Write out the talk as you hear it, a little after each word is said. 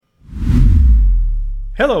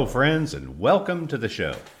Hello, friends, and welcome to the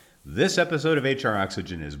show. This episode of HR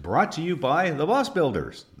Oxygen is brought to you by the Boss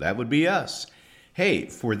Builders. That would be us. Hey,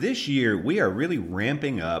 for this year, we are really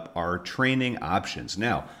ramping up our training options.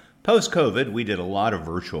 Now, post-COVID, we did a lot of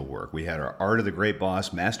virtual work. We had our Art of the Great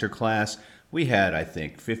Boss Masterclass. We had, I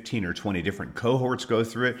think, 15 or 20 different cohorts go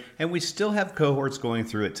through it, and we still have cohorts going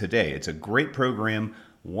through it today. It's a great program,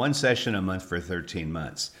 one session a month for 13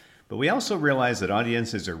 months. But we also realize that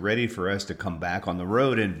audiences are ready for us to come back on the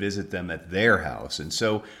road and visit them at their house. And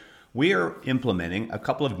so we are implementing a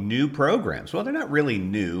couple of new programs. Well, they're not really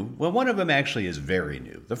new. Well, one of them actually is very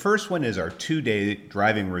new. The first one is our 2-day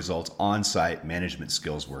driving results on-site management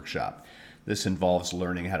skills workshop. This involves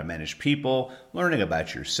learning how to manage people, learning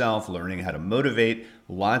about yourself, learning how to motivate,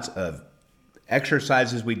 lots of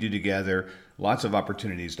exercises we do together, lots of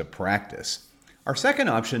opportunities to practice. Our second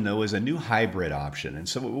option, though, is a new hybrid option. And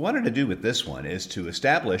so what we wanted to do with this one is to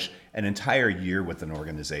establish an entire year with an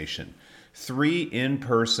organization. 3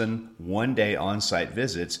 in-person, 1-day on-site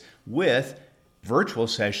visits with virtual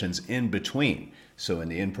sessions in between. So in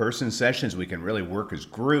the in-person sessions, we can really work as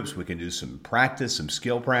groups. We can do some practice, some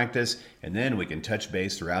skill practice, and then we can touch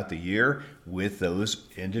base throughout the year with those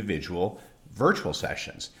individual virtual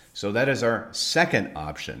sessions. So that is our second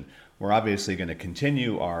option. We're obviously going to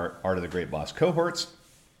continue our Art of the Great Boss cohorts,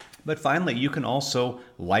 but finally, you can also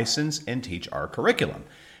license and teach our curriculum.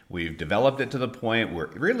 We've developed it to the point where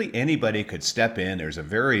really anybody could step in. There's a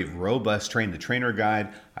very robust Train the Trainer guide.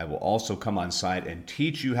 I will also come on site and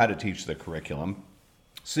teach you how to teach the curriculum,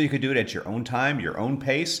 so you can do it at your own time, your own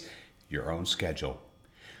pace, your own schedule.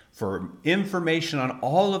 For information on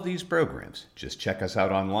all of these programs, just check us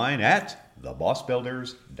out online at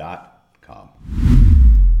thebossbuilders.com.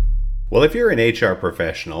 Well, if you're an HR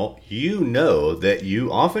professional, you know that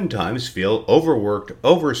you oftentimes feel overworked,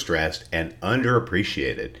 overstressed, and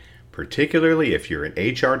underappreciated, particularly if you're an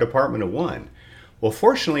HR department of one. Well,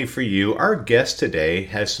 fortunately for you, our guest today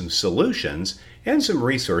has some solutions and some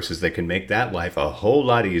resources that can make that life a whole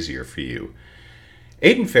lot easier for you.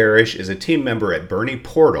 Aidan Farrish is a team member at Bernie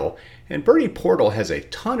Portal, and Bernie Portal has a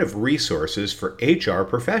ton of resources for HR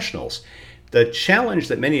professionals. The challenge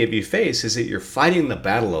that many of you face is that you're fighting the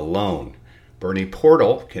battle alone. Bernie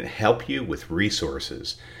Portal can help you with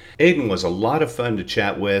resources. Aidan was a lot of fun to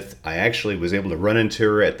chat with. I actually was able to run into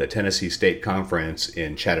her at the Tennessee State Conference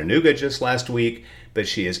in Chattanooga just last week, but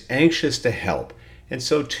she is anxious to help. And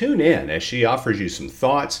so tune in as she offers you some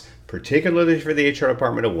thoughts, particularly for the HR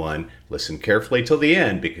department of one. Listen carefully till the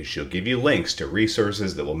end because she'll give you links to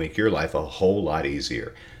resources that will make your life a whole lot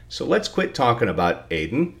easier. So let's quit talking about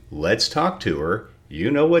Aidan. Let's talk to her.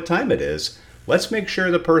 You know what time it is. Let's make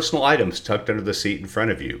sure the personal item's tucked under the seat in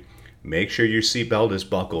front of you. Make sure your seatbelt is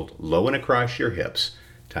buckled low and across your hips.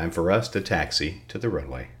 Time for us to taxi to the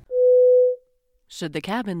runway. Should the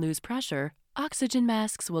cabin lose pressure, oxygen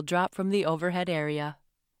masks will drop from the overhead area.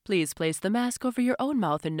 Please place the mask over your own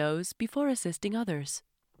mouth and nose before assisting others.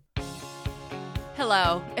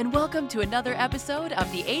 Hello, and welcome to another episode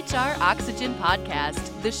of the HR Oxygen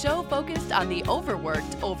Podcast, the show focused on the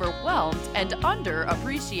overworked, overwhelmed, and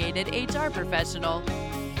underappreciated HR professional.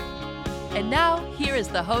 And now, here is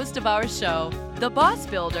the host of our show, the Boss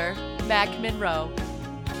Builder, Mac Monroe.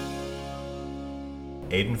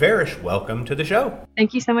 Aidan Farrish, welcome to the show.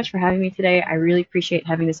 Thank you so much for having me today. I really appreciate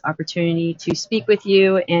having this opportunity to speak with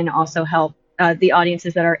you and also help the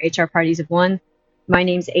audiences that are HR parties of one. My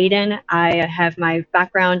name's Aidan. I have my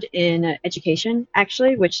background in education,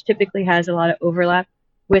 actually, which typically has a lot of overlap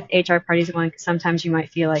with HR parties of one, because sometimes you might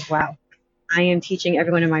feel like, wow, I am teaching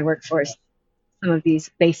everyone in my workforce some of these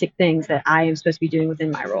basic things that I am supposed to be doing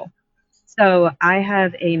within my role. So I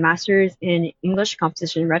have a master's in English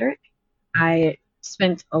composition and rhetoric. I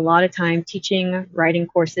spent a lot of time teaching writing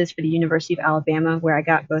courses for the University of Alabama, where I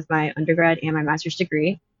got both my undergrad and my master's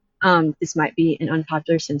degree. This might be an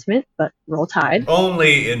unpopular sentiment, but roll tide.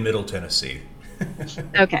 Only in Middle Tennessee.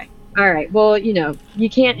 Okay. All right. Well, you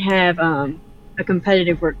can't have a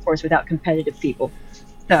competitive workforce without competitive people.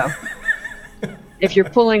 So if you're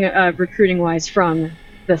pulling recruiting-wise from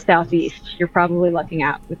the Southeast, you're probably lucking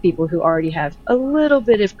out with people who already have a little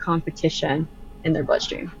bit of competition in their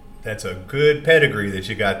bloodstream. That's a good pedigree that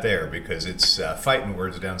you got there, because it's fighting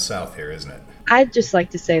words down south here, isn't it? I'd just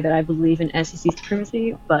like to say that I believe in SEC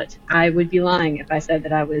supremacy, but I would be lying if I said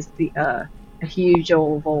that I was a huge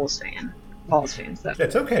old Vols fan. So.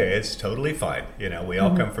 That's okay. It's totally fine. We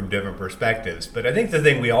all come from different perspectives. But I think the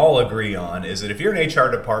thing we all agree on is that if you're an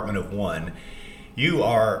HR department of one, you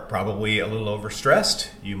are probably a little overstressed,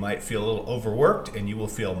 you might feel a little overworked, and you will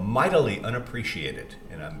feel mightily unappreciated.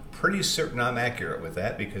 And I'm pretty certain I'm accurate with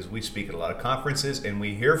that, because we speak at a lot of conferences and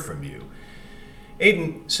we hear from you.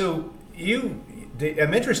 Aidan,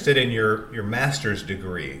 I'm interested in your master's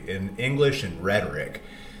degree in English and rhetoric.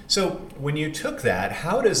 So when you took that,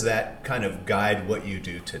 how does that kind of guide what you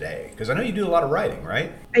do today? Because I know you do a lot of writing,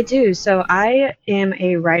 right? I do. So I am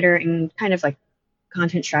a writer and kind of like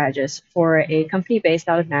content strategist for a company based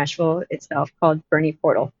out of Nashville itself called Bernie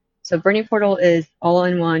Portal. So Bernie Portal is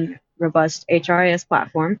all-in-one robust HRIS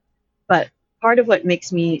platform, but part of what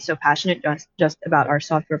makes me so passionate just about our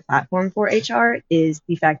software platform for HR is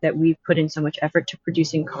the fact that we've put in so much effort to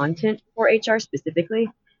producing content for HR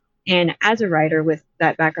specifically. And as a writer with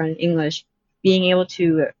that background in English, being able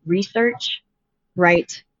to research,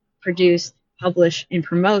 write, produce, publish, and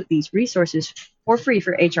promote these resources for free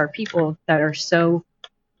for HR people that are so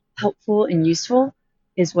helpful and useful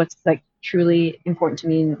is what's like truly important to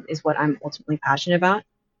me and is what I'm ultimately passionate about.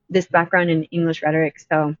 This background in English rhetoric,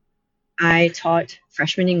 so I taught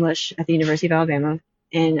freshman English at the University of Alabama,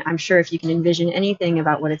 and I'm sure if you can envision anything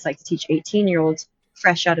about what it's like to teach 18-year-olds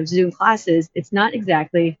fresh out of Zoom classes, it's not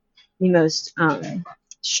exactly the most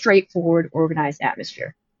straightforward, organized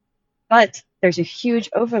atmosphere. But there's a huge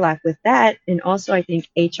overlap with that, and also I think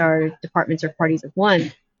HR departments are parties of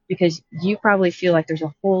one, because you probably feel like there's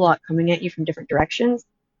a whole lot coming at you from different directions.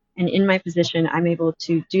 And in my position, I'm able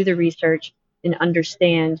to do the research and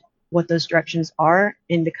understand what those directions are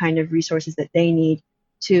and the kind of resources that they need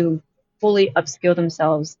to fully upskill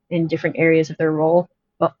themselves in different areas of their role,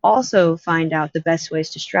 but also find out the best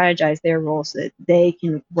ways to strategize their role so that they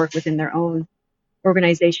can work within their own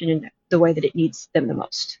organization in the way that it needs them the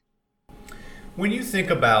most. When you think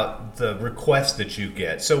about the requests that you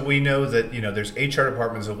get, so we know that, there's HR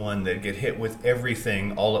departments of one that get hit with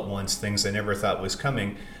everything all at once, things they never thought was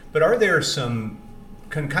coming. But are there some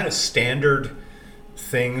kind of standard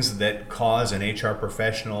things that cause an HR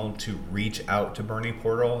professional to reach out to Bernie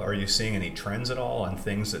Portal? Are you seeing any trends at all on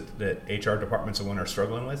things that HR departments of one are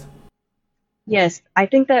struggling with? Yes, I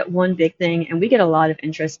think that one big thing, and we get a lot of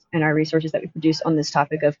interest in our resources that we produce on this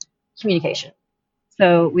topic of communication.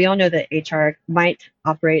 So we all know that HR might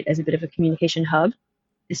operate as a bit of a communication hub,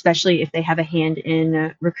 especially if they have a hand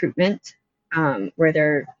in recruitment, where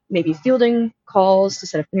they're maybe fielding calls to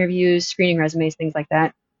set up interviews, screening resumes, things like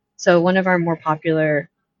that. So one of our more popular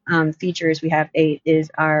features we have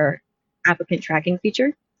is our applicant tracking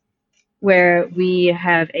feature, where we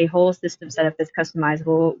have a whole system set up that's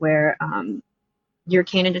customizable, where your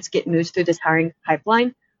candidates get moved through this hiring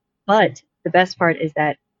pipeline. But the best part is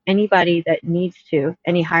that anybody that needs to,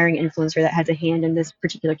 any hiring influencer that has a hand in this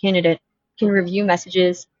particular candidate, can review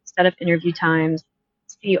messages, set up interview times,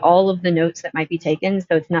 see all of the notes that might be taken.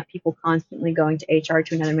 So it's not people constantly going to HR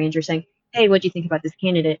to another manager saying, hey, what do you think about this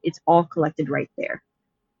candidate? It's all collected right there.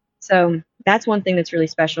 So that's one thing that's really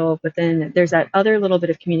special. But then there's that other little bit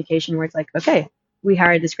of communication where it's like, okay, we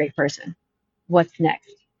hired this great person. What's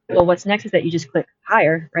next? Well, what's next is that you just click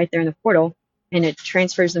hire right there in the portal, and it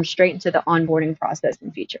transfers them straight into the onboarding process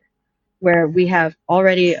and feature, where we have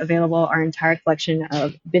already available our entire collection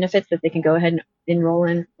of benefits that they can go ahead and enroll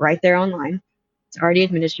in right there online. It's already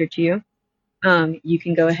administered to you. You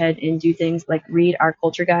can go ahead and do things like read our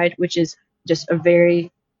culture guide, which is just a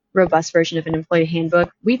very robust version of an employee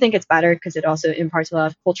handbook. We think it's better because it also imparts a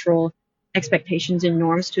lot of cultural expectations and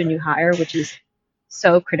norms to a new hire, which is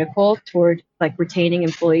so critical toward like retaining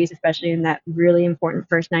employees, especially in that really important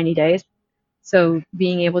first 90 days. So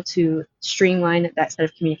being able to streamline that set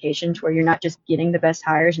of communication to where you're not just getting the best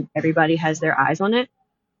hires and everybody has their eyes on it,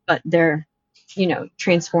 but they're,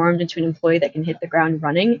 transformed into an employee that can hit the ground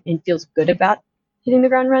running and feels good about hitting the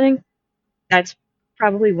ground running. That's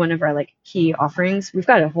probably one of our like key offerings. We've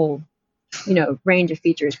got a whole, range of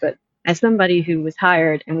features, but as somebody who was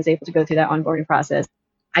hired and was able to go through that onboarding process,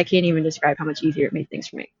 I can't even describe how much easier it made things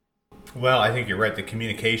for me. Well, I think you're right. The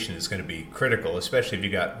communication is going to be critical, especially if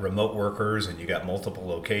you got remote workers and you got multiple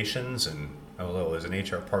locations. And although as an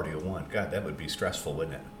HR party of one, God, that would be stressful,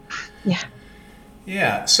 wouldn't it? Yeah.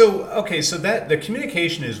 Yeah. So that the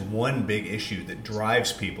communication is one big issue that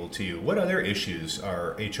drives people to you. What other issues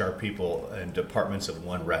are HR people and departments of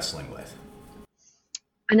one wrestling with?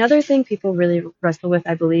 Another thing people really wrestle with,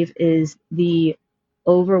 I believe, is the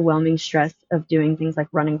overwhelming stress of doing things like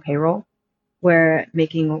running payroll, where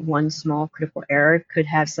making one small critical error could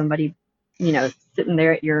have somebody, sitting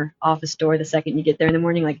there at your office door the second you get there in the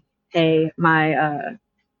morning, like, hey, my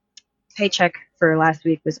paycheck for last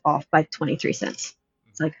week was off by 23 cents.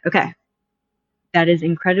 It's like, okay, that is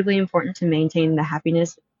incredibly important to maintain the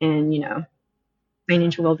happiness and,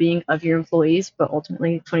 financial well-being of your employees, but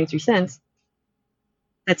ultimately 23 cents,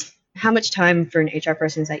 that's how much time for an HR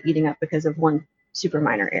person is that eating up because of one super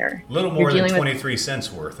minor error. A little more than 23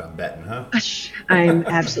 cents worth, I'm betting, huh? I'm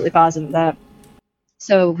absolutely positive of that.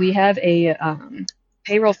 So we have a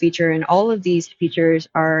payroll feature, and all of these features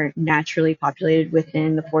are naturally populated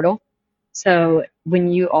within the portal. So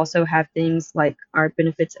when you also have things like our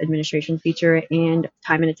benefits administration feature and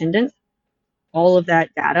time and attendance, all of that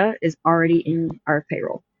data is already in our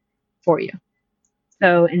payroll for you.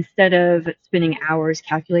 So instead of spending hours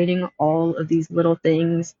calculating all of these little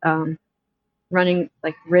things, running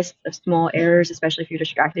like risks of small errors, especially if you're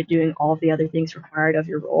distracted doing all of the other things required of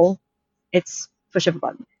your role, it's push of a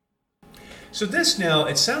button. So this now,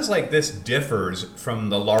 it sounds like this differs from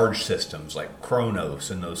the large systems like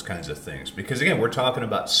Kronos and those kinds of things. Because again, we're talking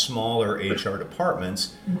about smaller HR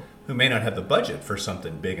departments who may not have the budget for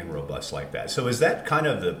something big and robust like that. So is that kind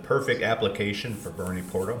of the perfect application for Bernie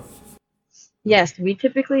Portal? Yes, we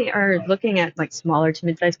typically are looking at like smaller to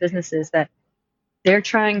mid-sized businesses that they're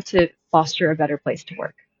trying to foster a better place to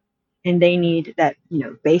work. And they need that,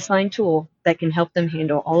 baseline tool that can help them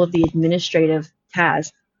handle all of the administrative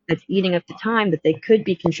tasks that's eating up the time that they could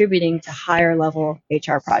be contributing to higher level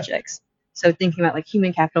HR projects. So thinking about like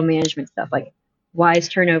human capital management stuff, like why is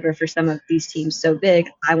turnover for some of these teams so big?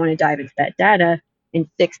 I want to dive into that data and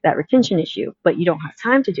fix that retention issue, but you don't have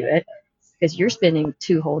time to do it because you're spending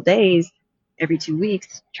 2 whole days every 2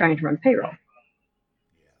 weeks trying to run payroll.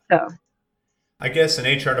 So I guess an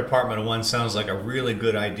HR department of one sounds like a really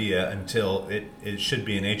good idea until it should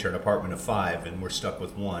be an HR department of five and we're stuck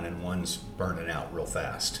with one and one's burning out real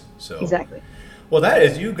fast. So exactly. Well, that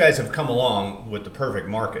is, you guys have come along with the perfect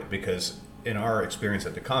market because in our experience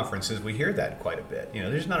at the conferences, we hear that quite a bit.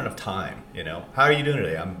 There's not enough time. How are you doing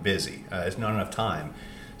today? I'm busy. There's not enough time.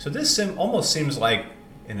 So this almost seems like,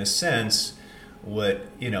 in a sense,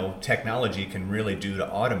 what technology can really do to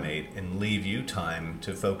automate and leave you time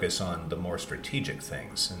to focus on the more strategic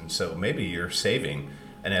things. And so maybe you're saving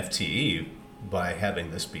an FTE by having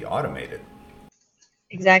this be automated.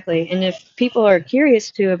 Exactly. And if people are curious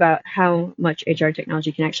too about how much HR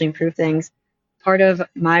technology can actually improve things, part of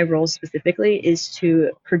my role specifically is to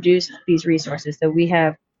produce these resources. So we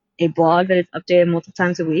have a blog that is updated multiple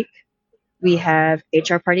times a week. We have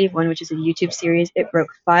HR Party of One, which is a YouTube series. It broke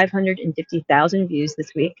 550,000 views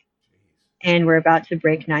this week. And we're about to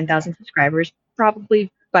break 9,000 subscribers,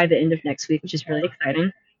 probably by the end of next week, which is really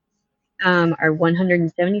exciting. Our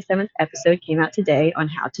 177th episode came out today on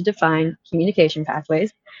how to define communication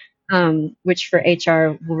pathways, which for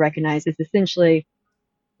HR will recognize is essentially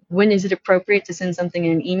when is it appropriate to send something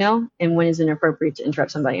in an email and when is it appropriate to interrupt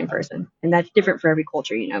somebody in person. And that's different for every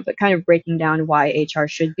culture, but kind of breaking down why HR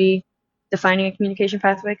should be defining a communication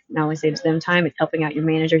pathway. Not only saves them time, it's helping out your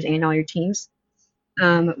managers and all your teams.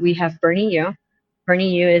 We have Bernie U.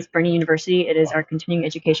 Bernie U is Bernie University. It is our continuing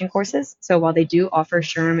education courses. So while they do offer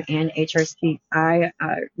SHRM and HRCI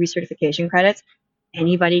recertification credits,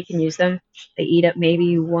 anybody can use them. They eat up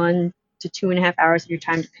maybe 1 to 2.5 hours of your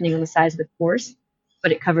time, depending on the size of the course.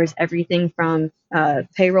 But it covers everything from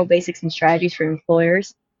payroll basics and strategies for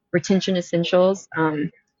employers, retention essentials, a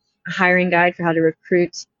hiring guide for how to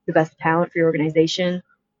recruit the best talent for your organization,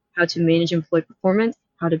 how to manage employee performance,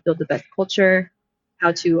 how to build the best culture,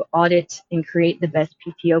 how to audit and create the best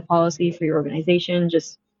PTO policy for your organization,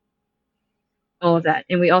 just all of that.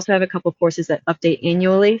 And we also have a couple of courses that update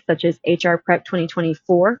annually, such as HR Prep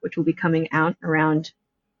 2024, which will be coming out around,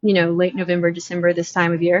 late November, December, this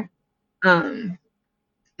time of year,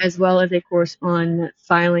 as well as a course on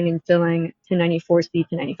filing and filling 1094C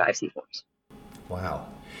to 95C forms. Wow.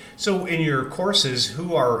 So in your courses,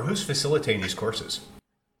 who's facilitating these courses?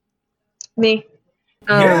 Me.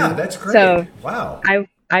 Yeah, that's great. So wow.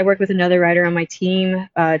 I work with another writer on my team.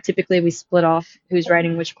 Typically, we split off who's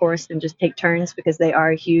writing which course and just take turns because they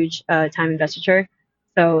are a huge time investiture.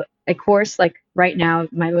 So a course like right now,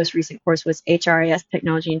 my most recent course was HRIS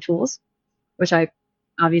Technology and Tools, which I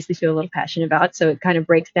obviously feel a little passionate about. So it kind of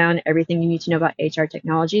breaks down everything you need to know about HR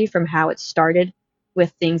technology from how it started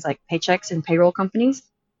with things like paychecks and payroll companies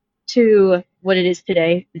to what it is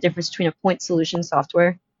today, the difference between a point solution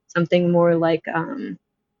software, something more like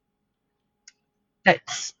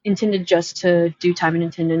that's intended just to do time and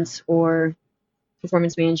attendance or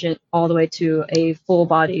performance management, all the way to a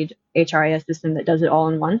full-bodied HRIS system that does it all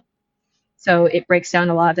in one. So it breaks down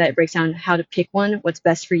a lot of that. It breaks down how to pick one, what's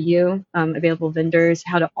best for you, available vendors,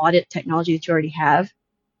 how to audit technology that you already have.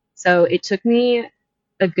 So it took me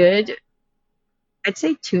a good, I'd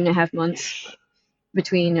say 2.5 months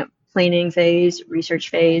between planning phase,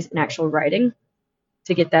 research phase, and actual writing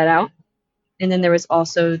to get that out. And then there was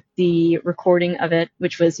also the recording of it,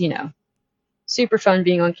 which was, super fun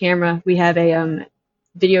being on camera. We have a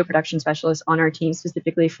video production specialist on our team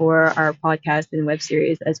specifically for our podcast and web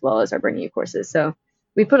series, as well as our Bring You courses. So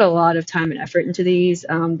we put a lot of time and effort into these.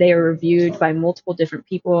 They are reviewed by multiple different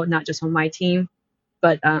people, not just on my team,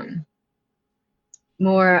 but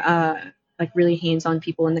more like really hands-on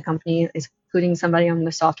people in the company, including somebody on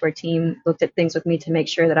the software team, looked at things with me to make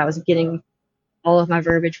sure that I was getting all of my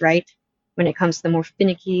verbiage right when it comes to the more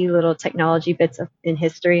finicky little technology bits in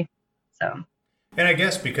history. So. And I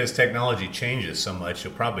guess because technology changes so much,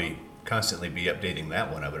 you'll probably constantly be updating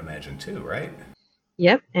that one, I would imagine, too, right?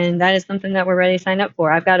 Yep, and that is something that we're ready to sign up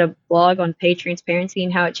for. I've got a blog on pay transparency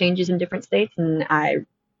and how it changes in different states, and I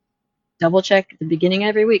double check at the beginning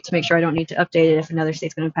every week to make sure I don't need to update it if another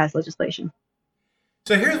state's going to pass legislation.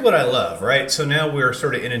 So here's what I love, right? So now we're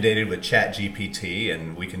sort of inundated with Chat GPT,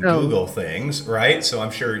 and we can Google things, right? So I'm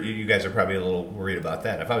sure you guys are probably a little worried about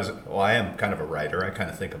that. I am kind of a writer. I kind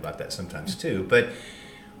of think about that sometimes too. But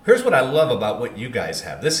here's what I love about what you guys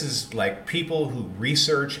have. This is like people who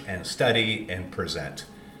research and study and present.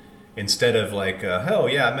 Instead of like, oh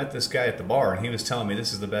yeah, I met this guy at the bar and he was telling me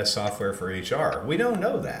this is the best software for HR. We don't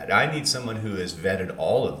know that. I need someone who has vetted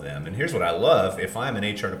all of them. And here's what I love. If I'm an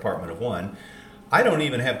HR department of one, I don't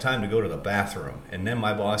even have time to go to the bathroom. And then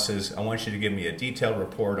my boss says, I want you to give me a detailed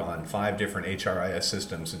report on 5 different HRIS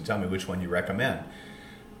systems and tell me which one you recommend.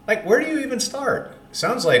 Like, where do you even start?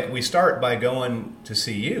 Sounds like we start by going to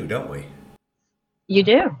see you, don't we? You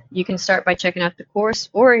do. You can start by checking out the course,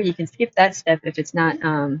 or you can skip that step if it's not,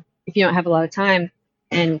 if you don't have a lot of time.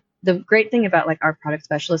 And the great thing about like our product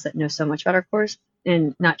specialists that know so much about our course,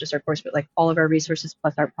 and not just our course, but like all of our resources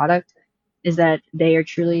plus our product, is that they are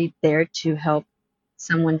truly there to help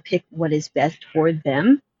someone pick what is best for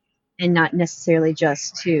them, and not necessarily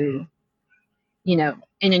just to,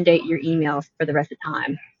 inundate your email for the rest of the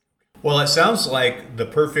time. Well, it sounds like the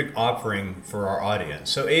perfect offering for our audience.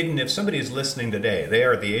 So Aidan, if somebody is listening today, they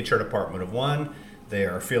are at the HR department of one, they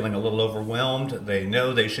are feeling a little overwhelmed, they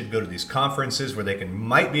know they should go to these conferences where they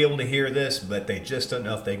might be able to hear this, but they just don't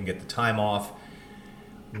know if they can get the time off.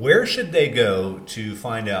 Where should they go to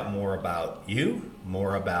find out more about you,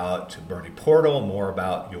 more about Bernie Portal, more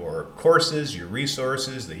about your courses, your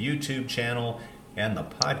resources, the YouTube channel, and the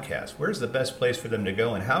podcast? Where's the best place for them to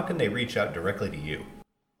go, and how can they reach out directly to you?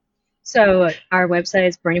 So our website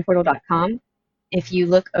is bernieportal.com. If you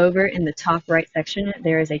look over in the top right section,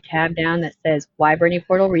 there is a tab down that says Why Bernie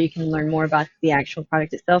Portal, where you can learn more about the actual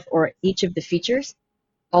product itself or each of the features,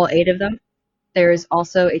 all 8 of them. There is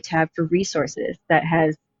also a tab for resources that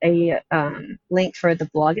has a link for the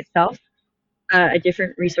blog itself, a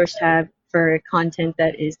different resource tab for content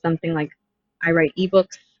that is something like I write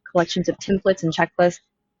ebooks, collections of templates and checklists,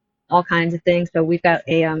 all kinds of things. So we've got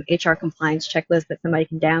a HR compliance checklist that somebody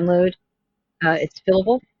can download. It's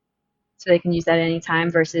fillable, so they can use that at any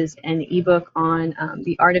time, versus an ebook on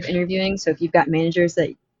the art of interviewing. So if you've got managers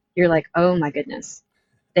that you're like, oh my goodness,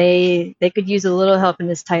 they could use a little help in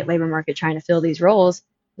this tight labor market trying to fill these roles,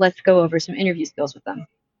 let's go over some interview skills with them.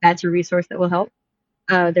 That's a resource that will help.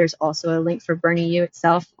 There's also a link for Bernie U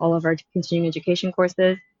itself, all of our continuing education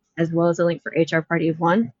courses, as well as a link for HR Party of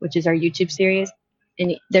One, which is our YouTube series.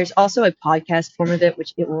 And there's also a podcast form of it,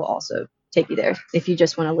 which it will also take you there if you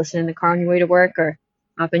just want to listen in the car on your way to work, or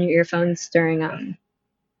hop in your earphones during a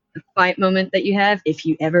quiet moment that you have, if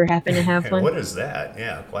you ever happen to have one. What is that?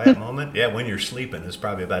 Yeah, quiet moment? Yeah, when you're sleeping is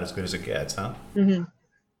probably about as good as it gets, huh? Mm-hmm.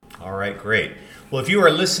 All right, great. Well, if you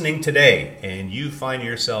are listening today and you find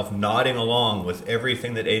yourself nodding along with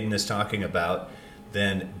everything that Aidan is talking about,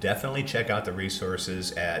 then definitely check out the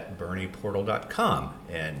resources at bernieportal.com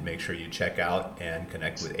and make sure you check out and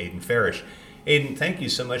connect with Aidan Farrish. Aidan, thank you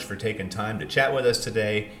so much for taking time to chat with us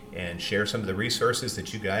today and share some of the resources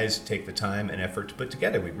that you guys take the time and effort to put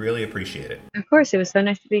together. We really appreciate it. Of course, it was so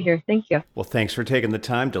nice to be here. Thank you. Well, thanks for taking the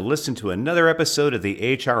time to listen to another episode of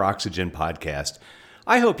the HR Oxygen podcast.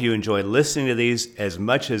 I hope you enjoy listening to these as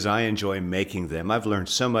much as I enjoy making them. I've learned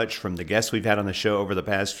so much from the guests we've had on the show over the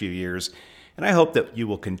past few years, and I hope that you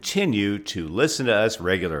will continue to listen to us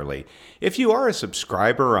regularly. If you are a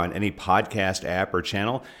subscriber on any podcast app or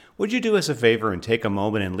channel, would you do us a favor and take a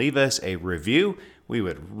moment and leave us a review? We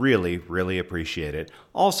would really, really appreciate it.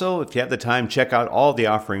 Also, if you have the time, check out all the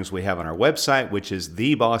offerings we have on our website, which is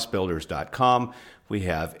thebossbuilders.com. We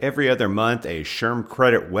have every other month a SHRM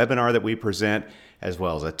credit webinar that we present, as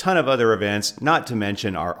well as a ton of other events, not to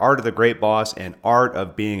mention our Art of the Great Boss and Art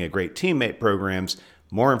of Being a Great Teammate programs.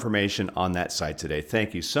 More information on that site today.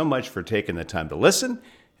 Thank you so much for taking the time to listen,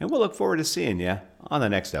 and we'll look forward to seeing you on the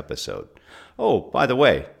next episode. Oh, by the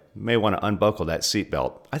way, you may want to unbuckle that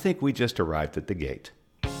seatbelt. I think we just arrived at the gate.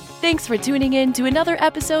 Thanks for tuning in to another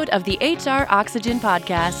episode of the HR Oxygen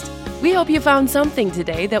podcast. We hope you found something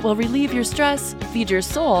today that will relieve your stress, feed your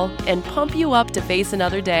soul, and pump you up to face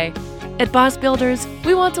another day. At Boss Builders,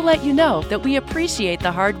 we want to let you know that we appreciate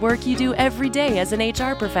the hard work you do every day as an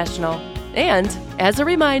HR professional. And, as a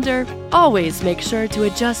reminder, always make sure to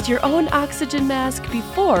adjust your own oxygen mask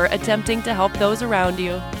before attempting to help those around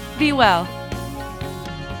you. Be well.